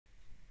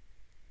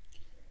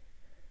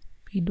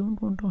We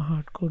don't want to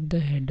hardcode the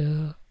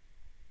header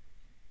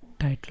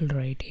title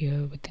right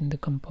here within the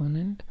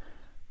component,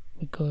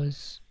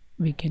 because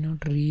we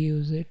cannot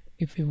reuse it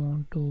if we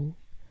want to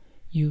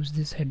use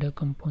this header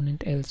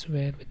component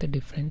elsewhere with a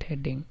different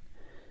heading.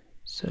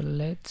 So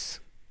let's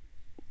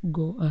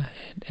go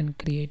ahead and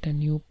create a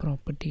new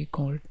property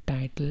called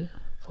title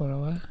for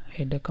our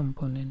header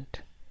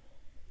component.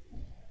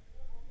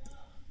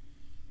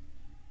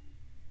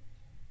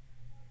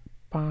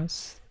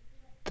 Pass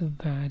the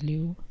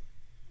value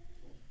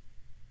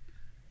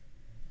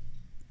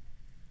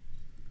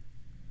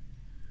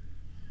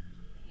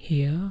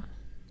here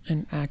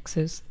and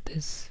access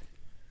this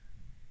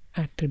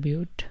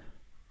attribute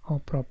or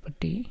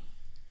property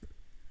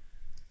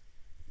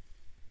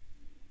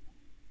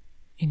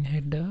in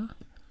header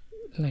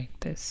like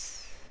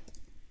this.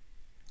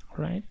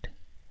 Right,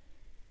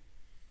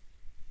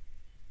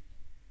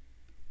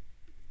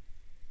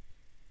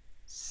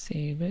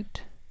 save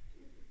it.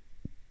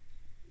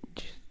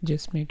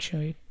 Just make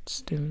sure it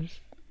still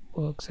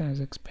works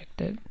as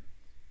expected.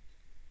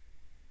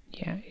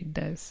 Yeah, it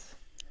does.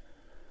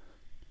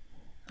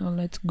 Now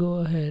let's go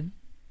ahead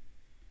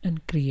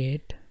and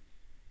create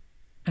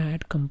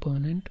add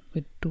component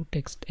with 2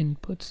 text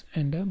inputs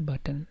and a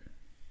button.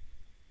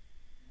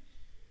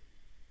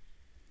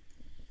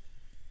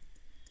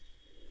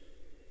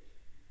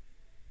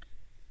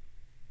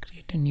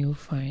 Create a new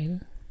file,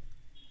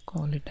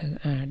 call it as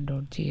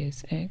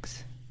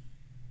add.jsx,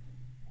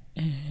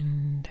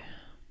 and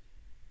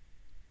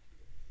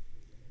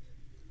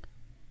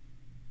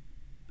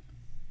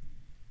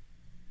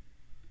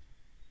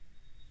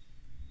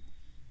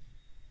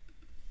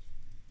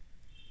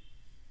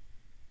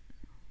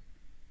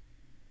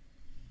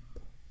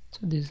so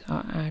this is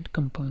our add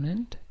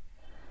component.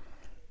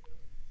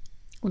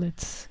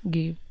 Let's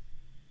give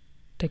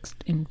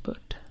text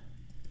input,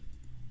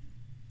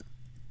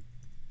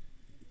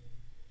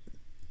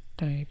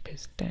 type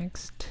is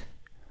text,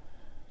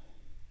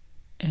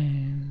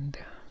 and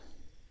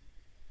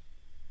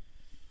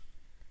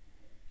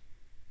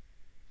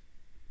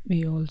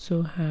we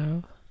also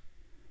have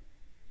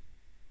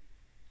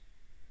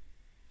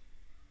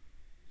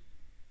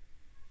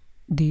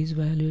these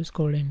values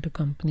called enter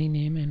company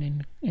name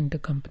and enter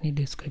company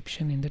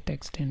description in the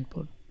text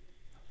input.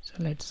 So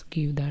let's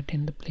give that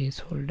in the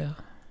placeholder.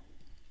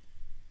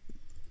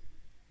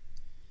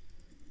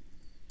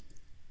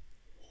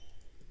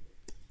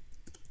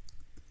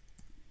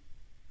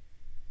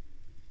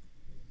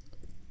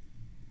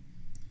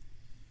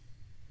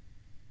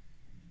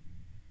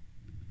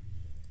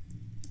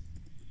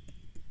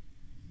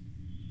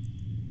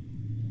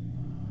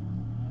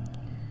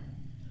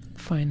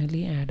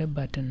 Finally, add a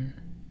button.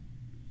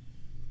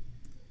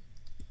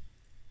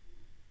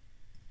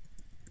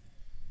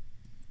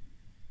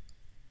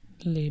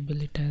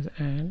 Label it as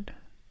add.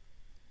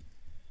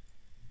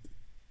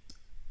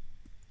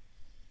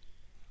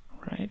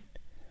 Right.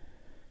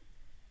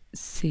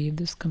 Save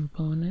this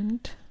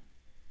component.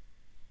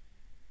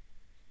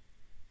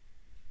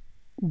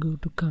 Go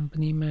to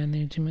company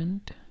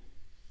management.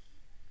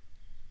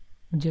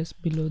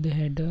 Just below the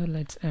header,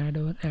 let's add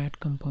our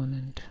add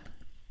component.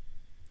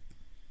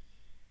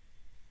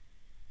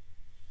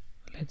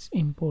 Let's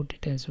import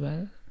it as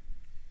well.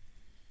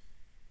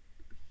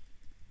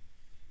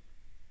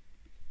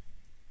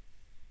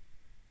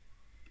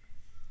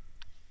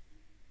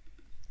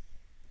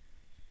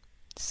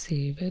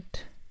 Save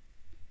it.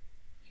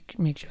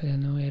 Make sure there are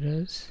no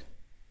errors.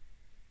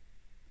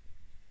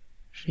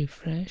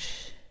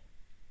 Refresh.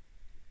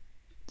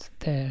 So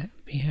there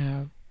we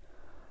have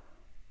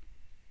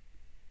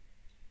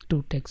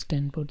 2 text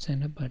inputs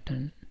and a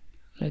button.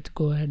 Let's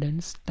go ahead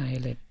and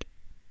style it.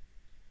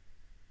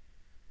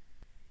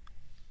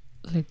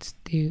 Let's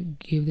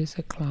give this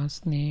a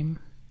class name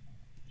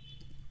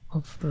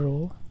of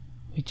row,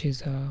 which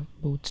is a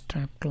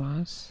bootstrap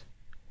class,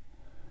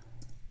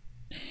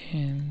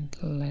 and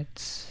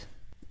let's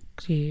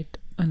create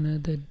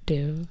another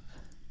div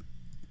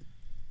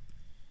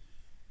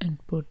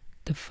and put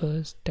the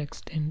first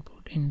text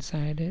input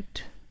inside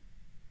it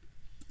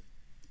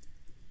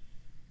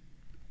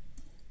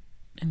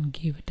and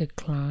give it a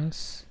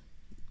class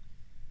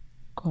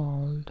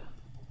called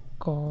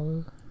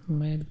callMed2.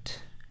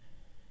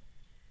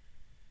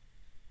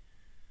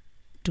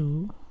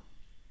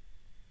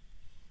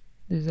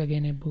 This is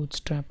again a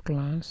bootstrap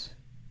class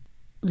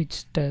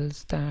which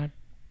tells that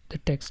the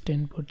text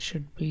input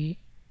should be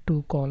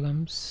 2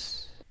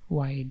 columns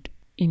wide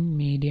in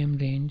medium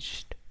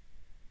ranged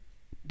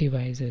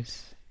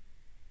devices.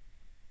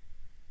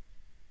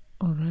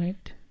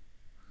 Alright,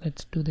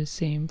 let's do the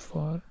same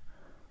for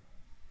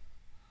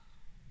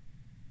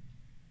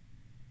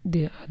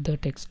the other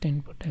text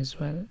input as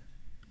well,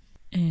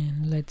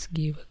 and let's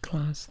give a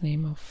class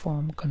name of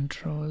form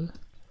control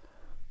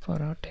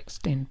for our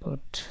text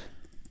input.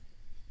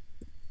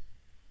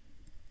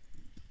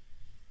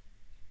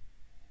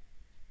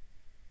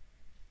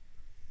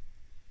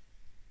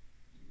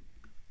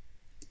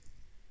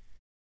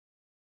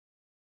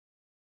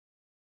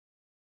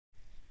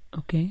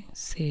 Okay,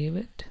 save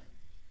it.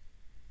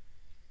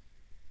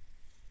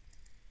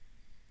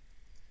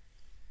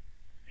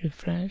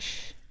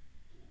 refresh.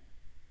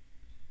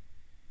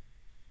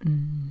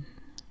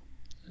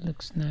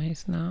 Looks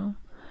nice now.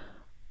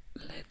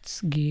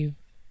 Let's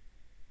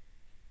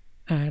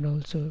add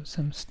also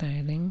some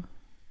styling.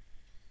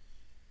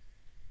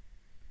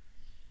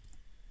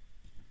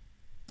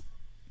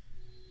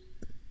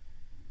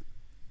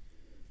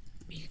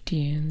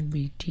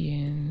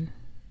 btn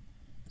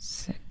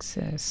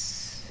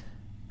success,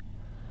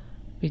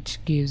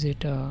 which gives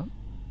it a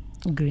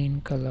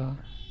green color.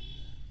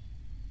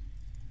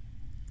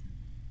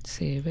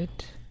 Save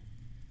it,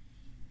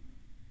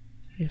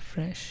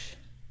 refresh.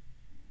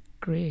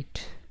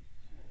 Great.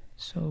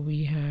 So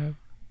we have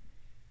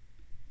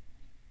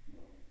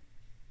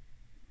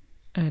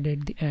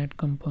added the add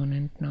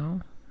component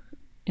now.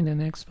 In the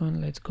next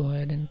one, let's go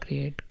ahead and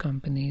create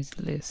companies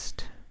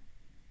list.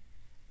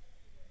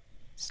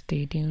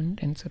 Stay tuned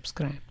and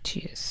subscribe.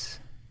 Cheers.